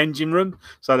heating in the engine room,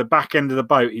 so the back end of the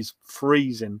boat is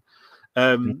freezing.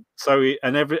 All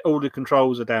the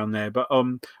controls are down there. But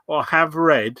I have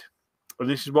read, and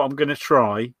this is what I'm going to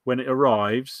try when it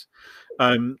arrives.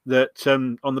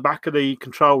 That on the back of the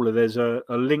controller there's a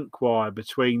link wire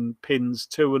between pins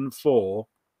 2 and 4,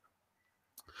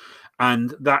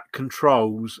 and that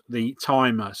controls the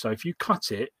timer. So if you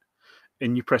cut it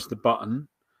and you press the button,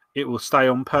 it will stay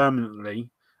on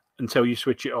permanently until you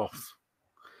switch it off.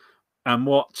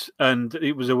 and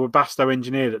it was a Webasto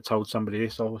engineer that told somebody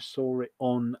this. I saw it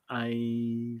on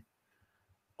a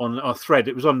thread.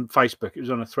 It was on Facebook. It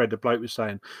was on a thread. The bloke was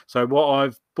saying. So what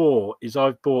I've bought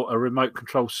a remote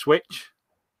control switch,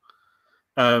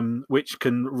 which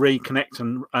can reconnect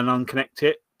and unconnect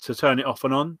it to turn it off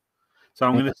and on. So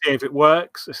I'm going to see if it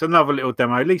works. It's another little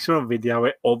demo. At least on video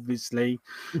it, obviously,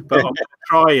 but I'm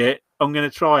going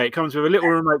to try it. It comes with a little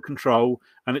remote control,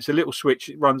 and it's a little switch.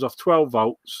 It runs off 12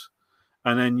 volts,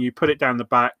 and then you put it down the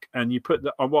back, and you put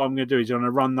the. What I'm going to do is I'm going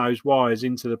to run those wires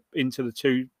into the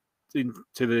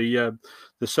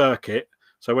circuit.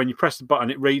 So when you press the button,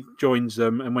 it rejoins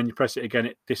them, and when you press it again,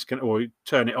 it disconnect, or you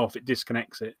turn it off, it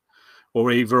disconnects it, or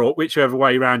whichever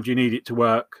way around you need it to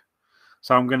work.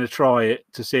 So I'm going to try it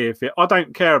to see if it. I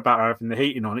don't care about having the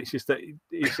heating on. It's just that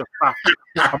it's a fact.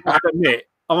 I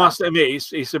must admit,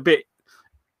 it's a bit.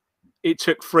 It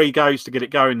took 3 goes to get it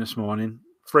going this morning.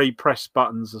 3 press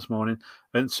buttons this morning,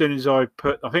 and as soon as I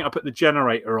put the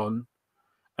generator on,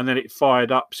 and then it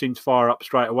seemed to fire up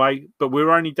straight away. But we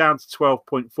were only down to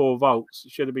 12.4 volts.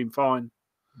 It should have been fine.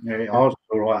 Yeah, I was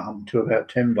all right up to about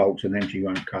 10 volts, and then she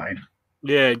won't cut in.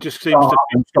 Yeah, it just seems to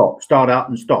start up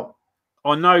and stop.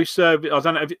 I know service. I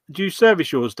don't know. Do you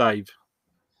service yours, Dave?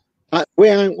 We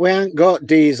ain't got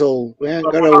diesel. We ain't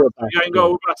got You ain't got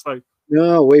all Webasto.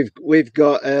 No, we've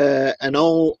got an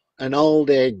old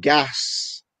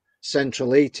gas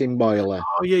central heating boiler.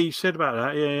 Oh yeah, you said about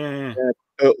that. Yeah.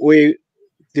 But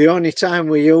the only time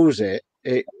we use it,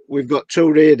 we've got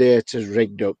 2 radiators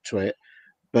rigged up to it,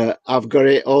 but I've got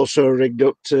it also rigged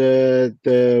up to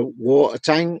the water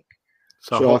tank,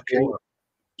 so I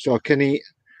can eat.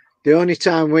 The only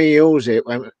time we use it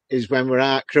is when we're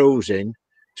out cruising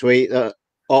to heat the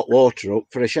hot water up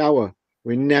for a shower.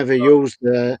 We never use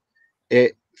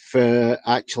it for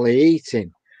actually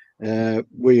eating.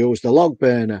 We use the log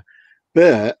burner,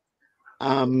 but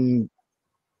I'm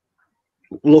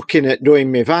looking at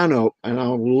doing my van up, and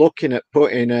I'm looking at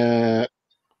putting a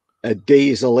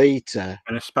diesel heater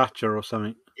and a spatula or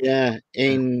something. Yeah,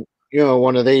 in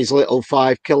one of these little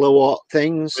 5 kilowatt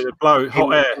things with a blow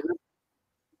hot air.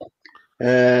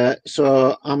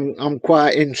 So I'm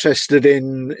quite interested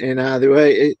in either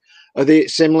way. Are they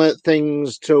similar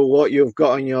things to what you've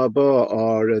got on your boat,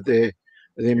 or are they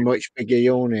much bigger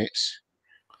units?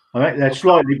 I think they're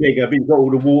slightly bigger, but you've got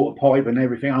all the water pipe and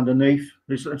everything underneath.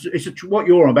 What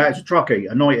you're on about is a truck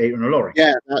heater, a night heater, and a lorry.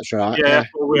 Yeah, that's right. Yeah, that's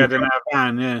what we had in our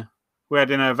van. Yeah, we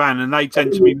had in our van, and they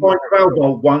tend to be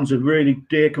 12-volt ones are really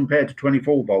dear compared to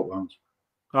 24-volt ones.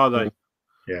 Are they?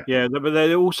 Yeah. Yeah, but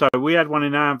they also, we had one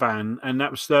in our van, and that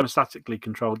was thermostatically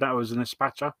controlled. That was an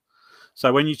Espatra.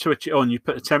 So when you switch it on, you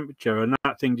put the temperature, and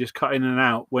that thing just cut in and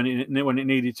out when it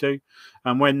needed to.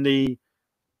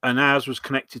 And ours was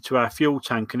connected to our fuel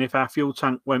tank, and if our fuel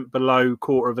tank went below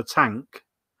 1/4 of a tank,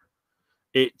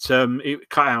 it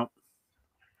cut out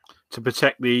to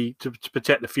protect the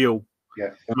fuel. Yeah.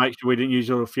 To make sure we didn't use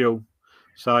all the fuel.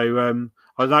 So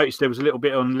I noticed there was a little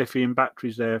bit on lithium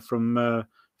batteries there from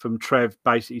Trev,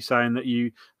 basically saying that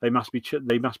they must be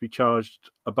charged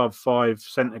above 5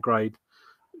 centigrade.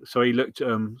 So he looked at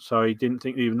them, so he didn't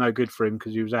think they were no good for him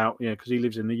because he was out, because he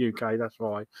lives in the UK. That's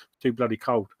why. Too bloody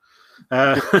cold.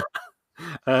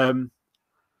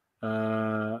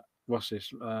 What's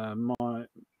this?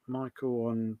 Michael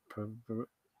on.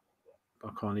 I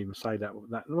can't even say that.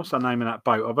 What's the name of that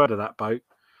boat? I've heard of that boat.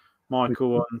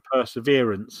 Michael on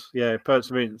Perseverance. Yeah,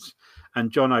 Perseverance.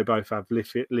 And Jono both have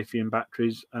lithium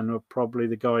batteries and are probably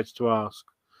the guys to ask.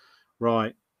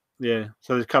 Right. Yeah.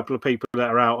 So there's a couple of people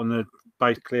that are out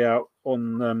basically out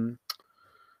on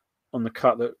the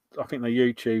cut that I think they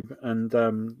YouTube, and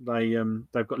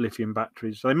they've got lithium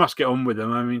batteries. So they must get on with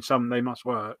them. I mean, they must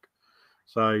work.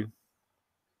 So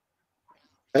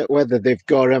whether they've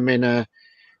got them in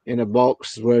a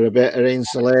box with a bit of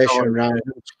insulation around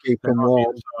them to keep them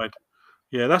warm.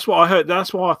 Yeah, that's what I heard.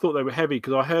 That's why I thought they were heavy,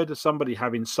 because I heard of somebody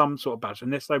having some sort of battery,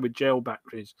 unless they were gel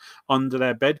batteries, under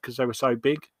their bed because they were so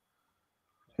big.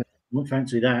 I wouldn't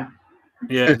fancy that.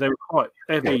 Yeah, they were quite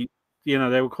heavy. They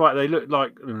looked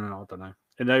like, I don't know.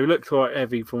 And they looked quite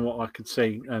heavy from what I could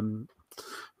see.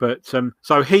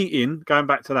 So heating, going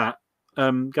back to that,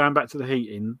 going back to the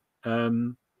heating,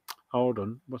 hold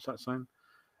on, what's that saying?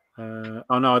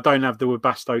 Oh no, I don't have the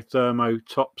Webasto Thermo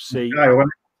Top C.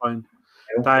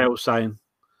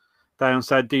 Dale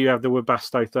said, do you have the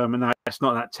Webasto Thermo? No, it's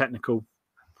not that technical.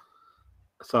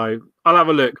 So I'll have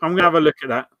a look. I'm going to have a look at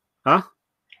that. Huh?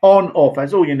 On, off,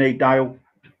 that's all you need, Dale.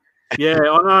 Yeah,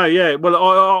 I know. Yeah,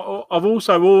 well, I've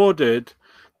also ordered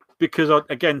because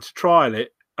to trial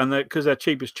it, and because they're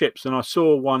cheap as chips. And I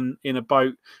saw one in a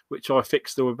boat which I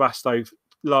fixed the Webasto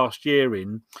last year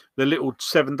in, the little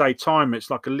 7-day timer. It's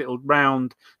like a little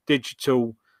round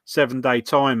digital 7-day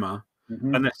timer,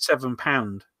 and that's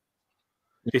 £7.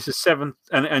 It's a 7,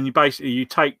 and you basically you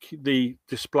take the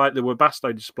display, the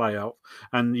Webasto display out,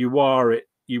 and you wire it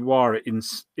in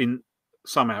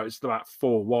somehow. It's about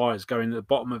 4 wires going to the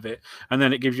bottom of it, and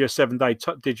then it gives you a 7-day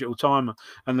digital timer.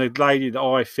 And the lady that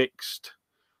I fixed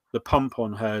the pump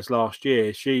on hers last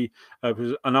year, she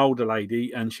was an older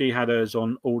lady, and she had hers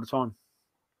on all the time.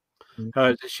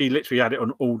 She literally had it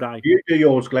on all day. You do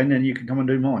yours, Glenn, and you can come and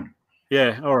do mine.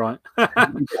 Yeah, all right.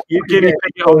 You Give me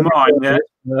it on mine, yeah.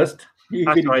 First.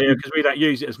 That's right, yeah, because we don't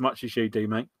use it as much as you do,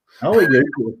 mate. Oh, we use it.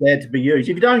 It's there to be used.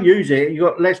 If you don't use it, you've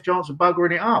got less chance of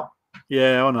buggering it up.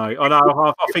 Yeah, I know.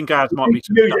 I think ours might be.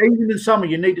 Even in summer,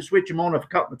 you need to switch them on a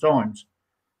couple of times.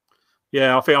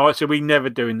 Yeah, I think so. We never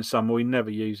do in the summer. We never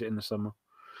use it in the summer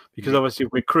because obviously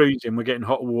if we're cruising, we're getting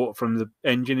hot water from the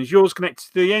engine. Is yours connected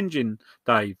to the engine,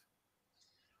 Dave?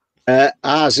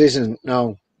 Ours isn't.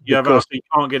 No. You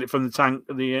can't get it from the tank.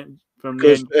 From the engine.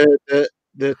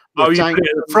 The you tank put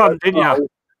it at the front, didn't you?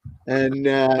 And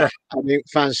I didn't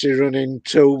fancy running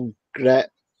 2 great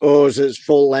hoses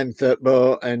full length at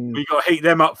boat, and you got to heat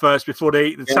them up first before they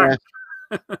heat the tank.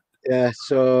 Yeah,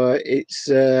 so it's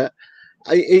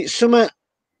something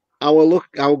I was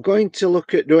going to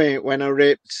look at doing it when I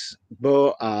ripped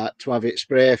boat out to have it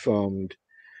spray foamed,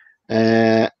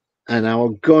 and I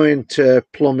was going to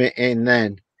plumb it in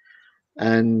then,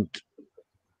 and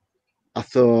I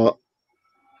thought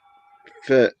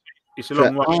it's a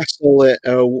long way. Hassle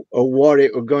or what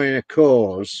it was going to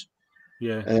cause,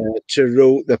 to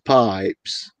route the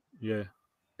pipes. Yeah,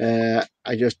 I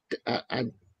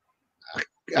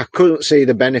couldn't see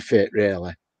the benefit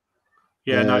really.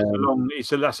 Yeah, no,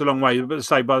 that's a long way. But to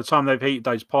say, by the time they've heated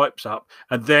those pipes up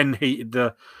and then heated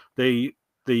the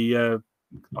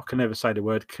I can never say the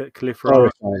word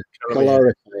calorifier.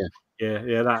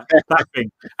 Yeah, that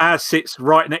thing. Ours sits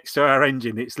right next to our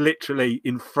engine. It's literally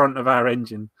in front of our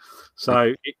engine,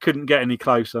 so it couldn't get any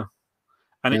closer.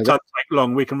 And it doesn't take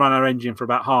long. We can run our engine for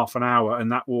about half an hour,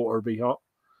 and that water will be hot.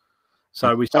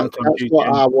 So we sometimes that's what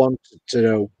I wanted to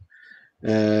do,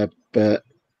 but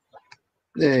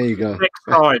there you go. Next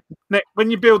time,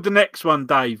 when you build the next one,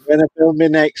 Dave. When I build my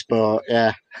next boat,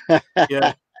 yeah,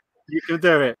 you can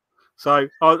do it. So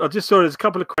I just saw there's a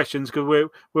couple of questions because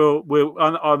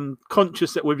I'm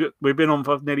conscious that we've been on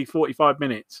for nearly 45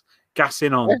 minutes,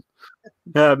 gassing on.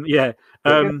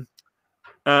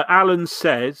 Alan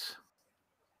says,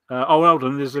 hold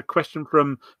on, there's a question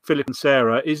from Philip and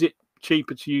Sarah. Is it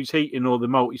cheaper to use heating or the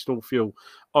multi-stall fuel?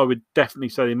 I would definitely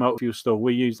say the multi-fuel stall.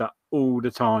 We use that all the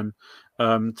time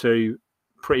to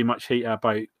pretty much heat our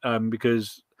boat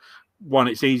because one,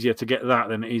 it's easier to get that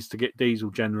than it is to get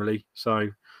diesel generally. So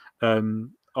I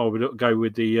would go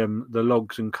with the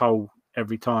logs and coal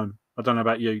every time. I don't know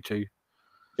about you two.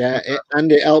 Yeah,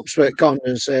 and it helps with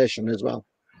condensation as well.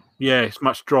 Yeah, it's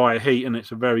much drier heat, and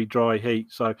it's a very dry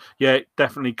heat. So yeah,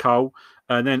 definitely coal.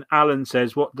 And then Alan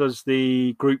says, what does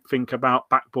the group think about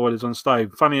back boilers on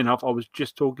stove? Funny enough, I was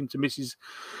just talking to Mrs.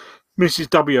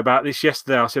 W about this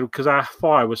yesterday. I said, because our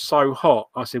fire was so hot,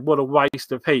 I said, what a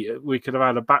waste of heat. We could have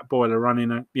had a back boiler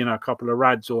running a couple of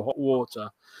rads or hot water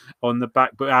on the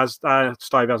back, but as our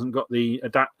stove hasn't got the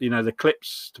the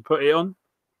clips to put it on.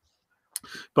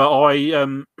 But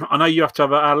I know you have to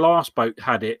have our last boat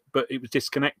had it, but it was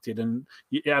disconnected and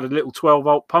it had a little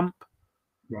 12-volt pump,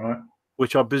 right?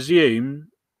 Which I presume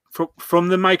from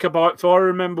the maker bike. If I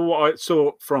remember what I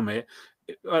saw from it,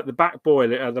 at the back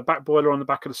boiler on the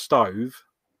back of the stove,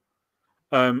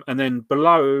 and then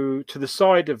below to the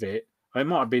side of it, it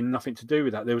might have been nothing to do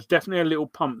with that. There was definitely a little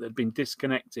pump that had been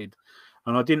disconnected,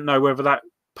 and I didn't know whether that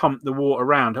pumped the water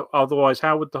around. Otherwise,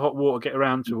 how would the hot water get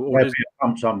around to it? There'd be a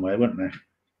pump somewhere, wouldn't there?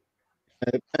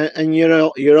 And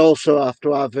you also have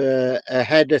to have a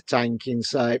header tank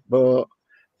inside, but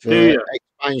for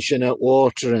expansion of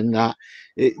water and that.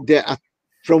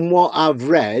 From what I've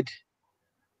read,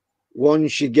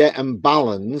 once you get them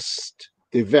balanced,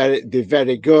 they're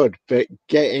very good. But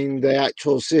getting the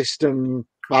actual system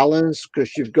balanced,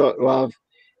 because you've got to have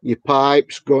your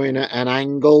pipes going at an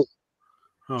angle,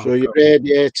 so your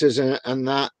radiators and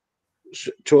that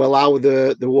to allow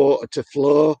the water to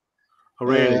flow. Oh,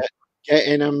 really?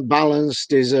 Getting them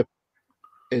balanced is a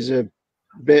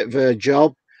bit of a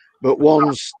job, but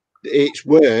once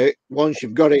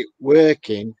you've got it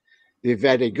working, they're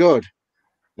very good.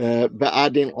 But I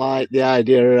didn't like the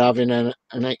idea of having an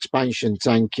expansion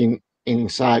tank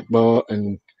inside boat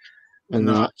and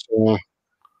that. So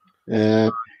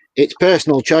it's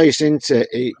personal choice, isn't it?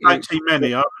 I don't see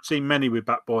many. I haven't seen many with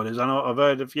back boilers. I know I've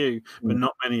heard a few, but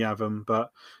not many of them.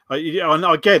 But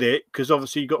I get it, because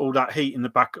obviously you got all that heat in the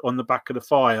back, on the back of the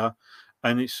fire,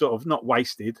 and it's sort of not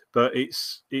wasted, but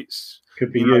it's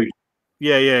could be used.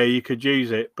 Yeah, you could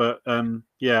use it, but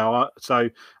yeah. So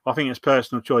I think it's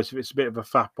personal choice. If it's a bit of a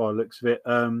fap by the looks of it.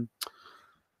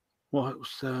 What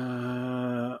was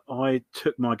I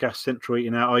took my gas central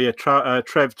heating out. Oh yeah,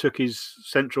 Trev took his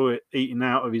central heating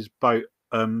out of his boat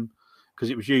because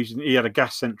it was using. He had a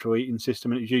gas central heating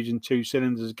system and it was using 2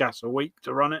 cylinders of gas a week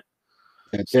to run it.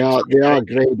 They are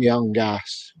greedy on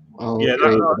gas. Yeah,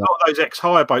 a lot of those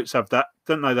ex-hire boats have that,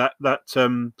 don't they? That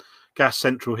gas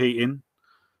central heating.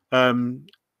 And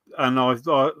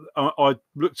I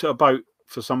looked at a boat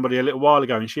for somebody a little while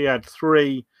ago, and she had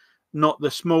 3, not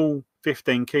the small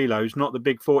 15 kilos, not the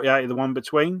big 48, the one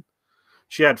between.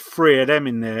 She had 3 of them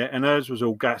in there, and hers was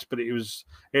all gas, but it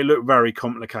looked very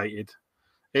complicated.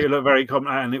 It looked very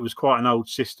complicated, and it was quite an old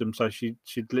system. So she'd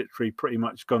literally pretty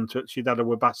much gone to it. She'd had a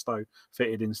Webasto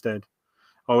fitted instead.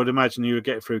 I would imagine you would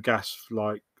get through gas,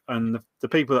 and the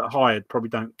people that hired probably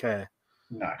don't care.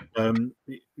 No.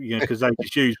 Because they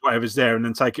just use whatever's there and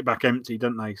then take it back empty,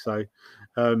 don't they? So,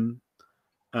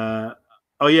 oh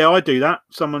yeah, I do that.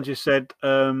 Someone just said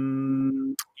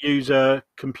use a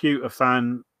computer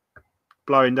fan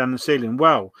blowing down the ceiling.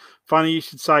 Well, funny you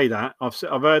should say that. I've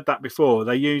heard that before.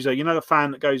 They use the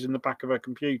fan that goes in the back of a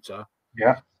computer.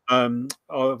 Yeah. I've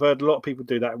heard a lot of people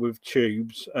do that with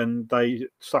tubes, and they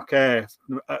suck air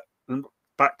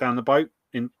back down the boat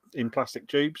in plastic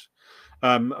tubes.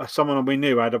 Someone we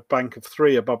knew had a bank of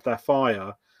 3 above their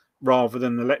fire rather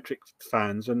than electric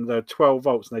fans, and they're 12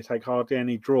 volts and they take hardly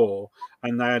any draw,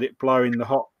 and they had it blowing the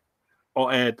hot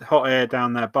air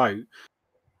down their boat.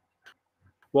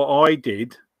 What I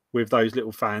did with those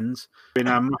little fans in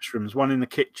our mushrooms, one in the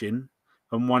kitchen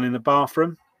and one in the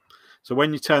bathroom. So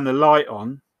when you turn the light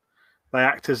on, they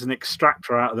act as an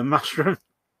extractor out of the mushroom.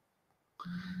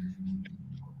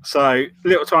 So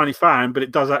little tiny fan, but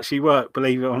it does actually work.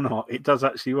 Believe it or not, it does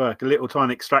actually work. A little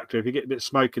tiny extractor. If you get a bit of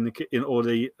smoke in the kitchen or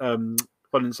the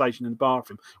condensation in the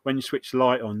bathroom, when you switch the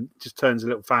light on, it just turns a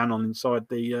little fan on inside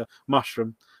the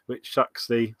mushroom, which sucks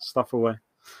the stuff away.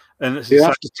 And it's you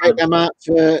have to take them out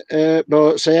for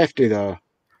boat safety, though.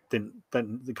 Then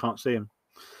they can't see them.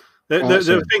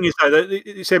 The thing is, though, that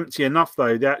it's empty enough.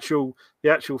 Though the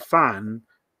actual fan,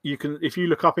 you can, if you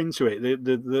look up into it,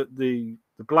 the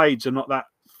blades are not that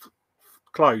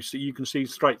close that you can see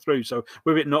straight through. So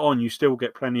with it not on, you still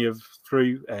get plenty of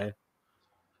through air.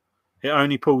 It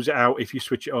only pulls it out if you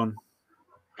switch it on.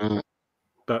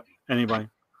 But anyway,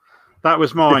 that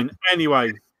was mine.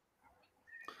 Anyway,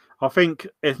 I think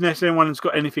unless anyone's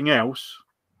got anything else,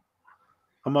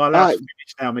 am I allowed to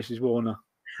finish now, Mrs. Warner?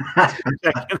 I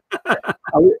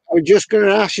was just going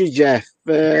to ask you, Jeff.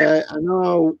 I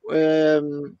know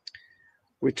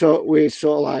we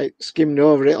sort of like skimmed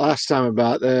over it last time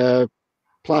about the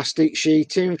plastic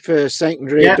sheeting for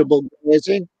secondary double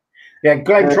glazing. Yeah,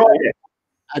 Glenn tried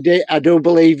it. I do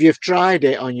believe you've tried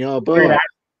it on your boat. Yeah.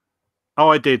 Oh,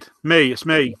 I did. It's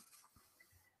me.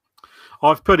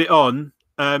 I've put it on.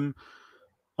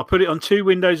 I put it on 2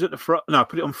 windows at the front. No, I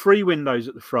put it on 3 windows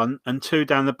at the front and 2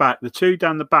 down the back. The 2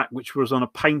 down the back, which was on a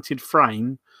painted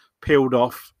frame, peeled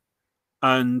off.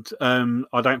 And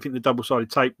I don't think the double-sided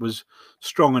tape was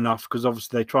strong enough, because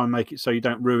obviously they try and make it so you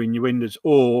don't ruin your windows.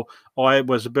 Or I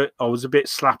was a bit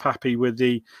slap happy with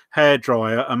the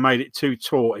hairdryer and made it too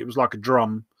taut. It was like a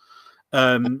drum.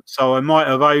 So I might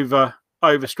have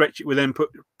overstretched it with then put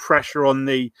pressure on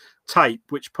the tape,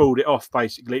 which pulled it off.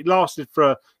 Basically, it lasted for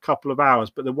a couple of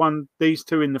hours, but these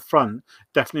 2 in the front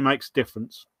definitely makes a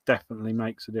difference. Definitely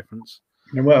makes a difference.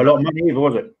 And well, a lot of money either,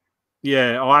 was it?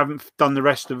 Yeah, I haven't done the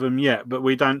rest of them yet, but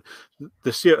we don't.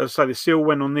 The seal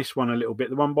went on this one a little bit.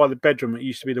 The one by the bedroom, it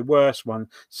used to be the worst one,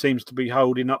 seems to be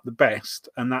holding up the best,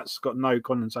 and that's got no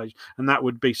condensation, and that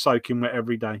would be soaking wet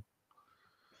every day.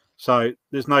 So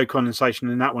there's no condensation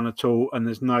in that one at all, and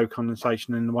there's no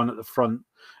condensation in the one at the front.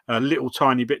 A little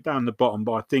tiny bit down the bottom,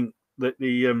 but I think that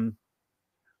the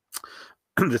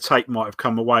tape might have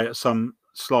come away at some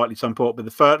point. But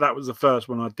that was the first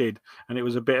one I did, and it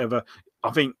was a bit of a. I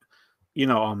think.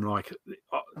 I'm like,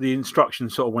 the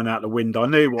instructions sort of went out the window. I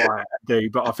knew what I had to do,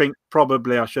 but I think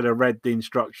probably I should have read the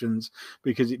instructions,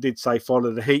 because it did say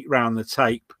follow the heat round the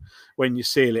tape when you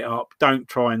seal it up. Don't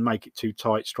try and make it too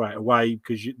tight straight away,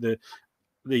 because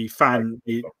the fan,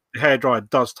 the hairdryer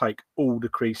does take all the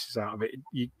creases out of it.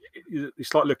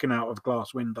 It's like looking out of a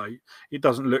glass window. It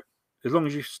doesn't look, as long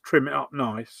as you trim it up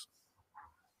nice,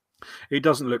 it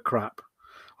doesn't look crap.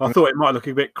 I thought it might look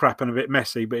a bit crap and a bit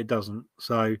messy, but it doesn't.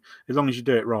 So as long as you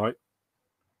do it right.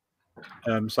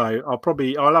 So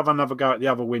I'll have another go at the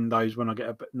other windows when I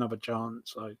get another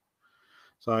chance.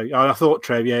 So I thought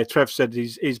Trev said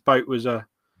his boat was a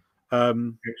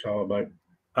Ex-hire boat.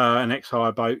 An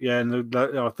ex-hire boat, yeah, and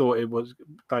I thought it was.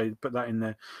 They put that in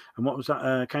there. And what was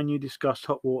that? Can you discuss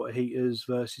hot water heaters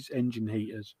versus engine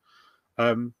heaters?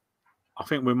 I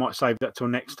think we might save that till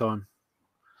next time.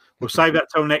 We'll save that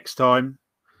till next time.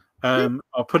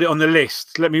 I'll put it on the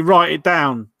list. Let me write it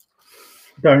down.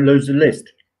 Don't lose the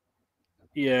list.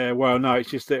 Yeah, well, no, it's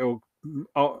just little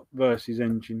versus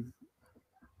engine.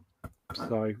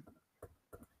 So.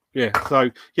 Yeah,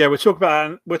 we'll talk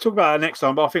about that next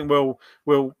time. But I think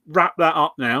we'll wrap that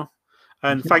up now.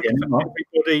 And thank you for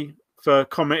everybody for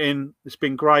commenting. It's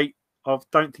been great. I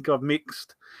don't think I've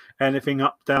mixed anything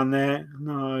up down there.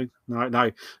 No.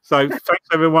 So thanks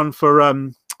everyone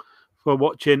for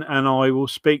watching, and I will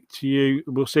speak to you.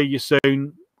 We'll see you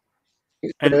soon.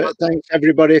 Thanks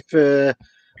everybody for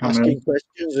asking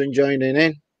questions and joining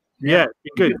in. Yeah,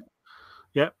 good.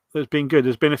 Yeah, it's been good.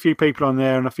 There's been a few people on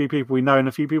there and a few people we know and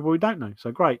a few people we don't know.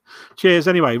 So great. Cheers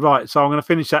anyway. Right. So I'm going to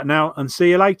finish that now and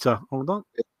see you later. Hold on.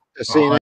 See you